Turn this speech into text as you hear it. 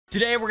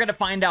Today, we're going to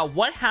find out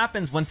what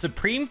happens when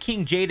Supreme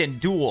King Jaden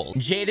duel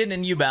Jaden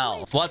and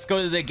Yubel. So let's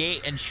go to the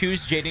gate and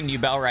choose Jaden and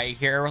Yubel right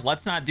here.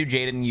 Let's not do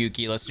Jaden and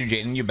Yuki. Let's do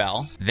Jaden and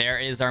Yubel. There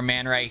is our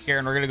man right here,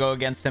 and we're going to go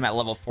against him at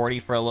level 40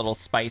 for a little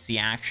spicy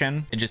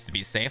action. And just to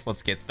be safe,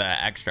 let's get the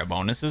extra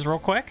bonuses real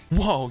quick.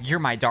 Whoa, you're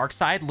my dark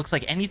side. Looks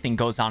like anything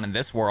goes on in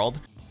this world.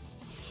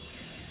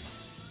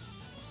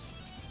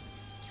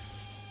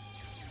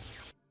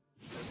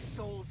 The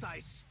souls I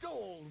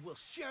stole will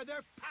share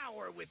their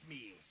power with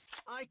me.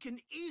 I can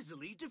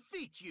easily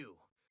defeat you,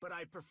 but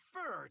I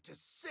prefer to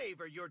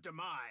savor your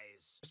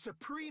demise.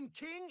 Supreme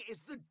King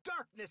is the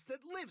darkness that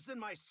lives in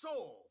my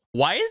soul.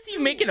 Why is he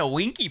making a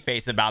winky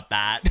face about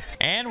that?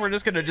 And we're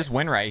just gonna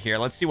win right here.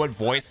 Let's see what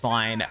voice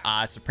line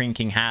Supreme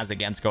King has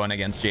going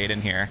against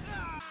Jaden here.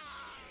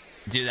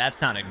 Dude, that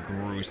sounded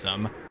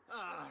gruesome.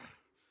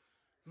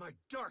 My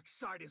dark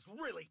side is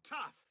really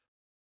tough.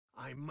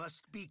 I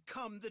must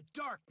become the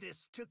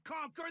darkness to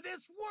conquer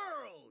this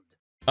world.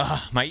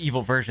 My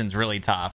evil version's really tough.